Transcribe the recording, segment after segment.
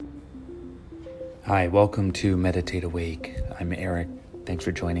Hi, welcome to Meditate Awake. I'm Eric. Thanks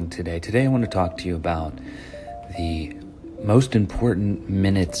for joining today. Today I want to talk to you about the most important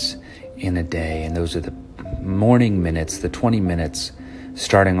minutes in a day, and those are the morning minutes, the 20 minutes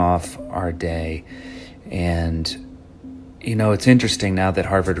starting off our day. And, it's interesting now that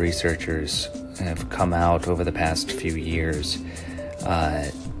Harvard researchers have come out over the past few years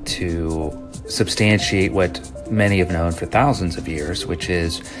to substantiate what many have known for thousands of years, which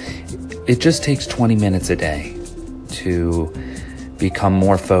is it just takes 20 minutes a day to become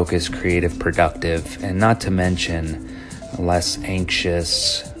more focused, creative, productive, and not to mention less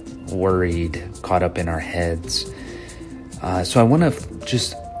anxious, worried, caught up in our heads. So I want to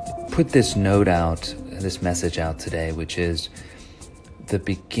just put this message out today, which is the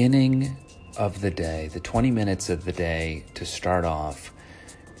beginning of the day, the 20 minutes of the day to start off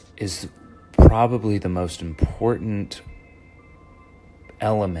is probably the most important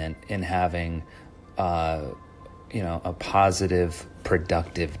element in having a positive,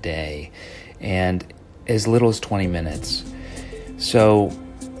 productive day, and as little as 20 minutes. So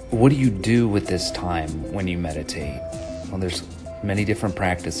what do you do with this time when you meditate? Well, there's many different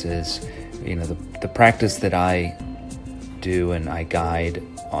practices. The practice that I do and I guide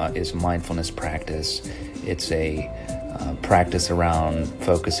is mindfulness practice. It's a practice around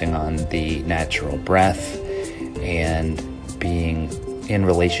focusing on the natural breath and being in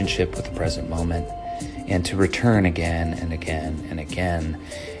relationship with the present moment, and to return again and again and again.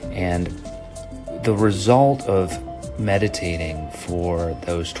 And the result of meditating for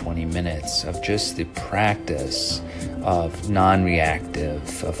those 20 minutes, of just the practice of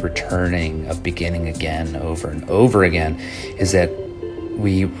non-reactive, of returning, of beginning again over and over again, is that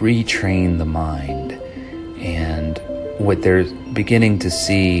we retrain the mind. And what they're beginning to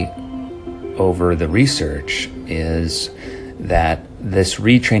see over the research is that this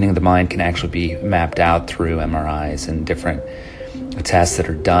retraining of the mind can actually be mapped out through MRIs and different tests that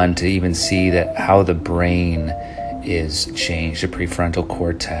are done to even see that how the brain is changed, the prefrontal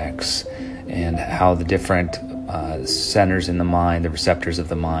cortex, and how the different centers in the mind, the receptors of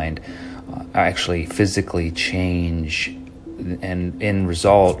the mind, actually physically change, and in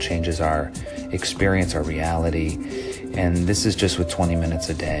result changes our experience, our reality. And this is just with 20 minutes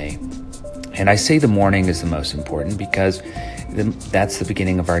a day. And I say the morning is the most important because that's the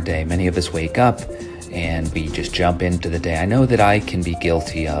beginning of our day. Many of us wake up and we just jump into the day. I know that I can be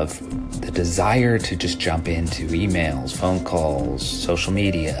guilty of the desire to just jump into emails, phone calls, social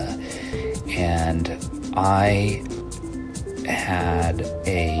media. And I had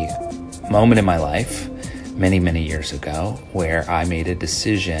a moment in my life many, many years ago where I made a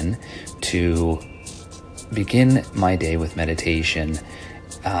decision to begin my day with meditation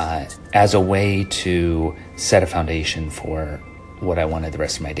as a way to set a foundation for what I wanted the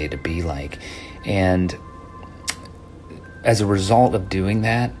rest of my day to be like. And as a result of doing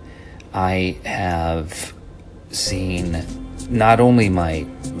that, I have seen not only my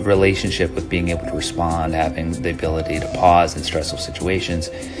relationship with being able to respond, having the ability to pause in stressful situations,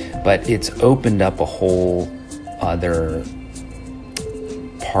 but it's opened up a whole other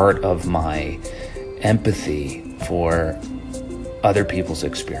part of my empathy for other people's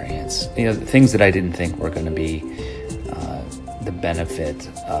experience. Things that I didn't think were going to be the benefit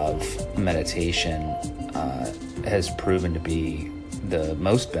of meditation has proven to be the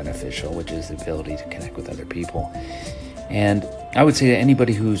most beneficial, which is the ability to connect with other people. And I would say to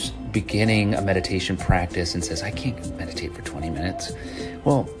anybody who's beginning a meditation practice and says, I can't meditate for 20 minutes.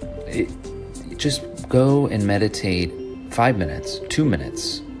 Well, just go and meditate 5 minutes, 2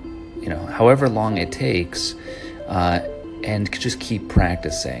 minutes, however long it takes, and just keep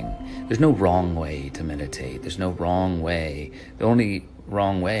practicing. There's no wrong way to meditate. There's no wrong way. The only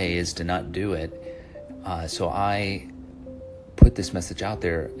wrong way is to not do it. So I put this message out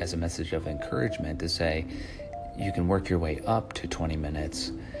there as a message of encouragement to say, you can work your way up to 20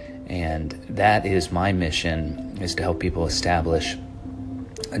 minutes. And that is my mission, is to help people establish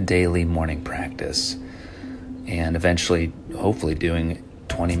a daily morning practice. And eventually, hopefully doing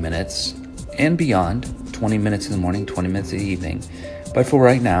 20 minutes and beyond, 20 minutes in the morning, 20 minutes in the evening. But for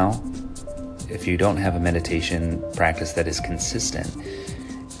right now, if you don't have a meditation practice that is consistent,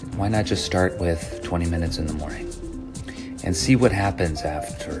 why not just start with 20 minutes in the morning and see what happens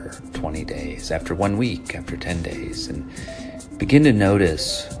after 20 days, after 1 week, after 10 days, and begin to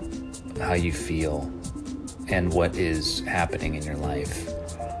notice how you feel and what is happening in your life,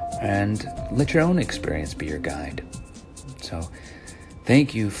 and let your own experience be your guide. So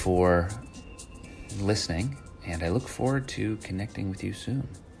thank you for listening, and I look forward to connecting with you soon.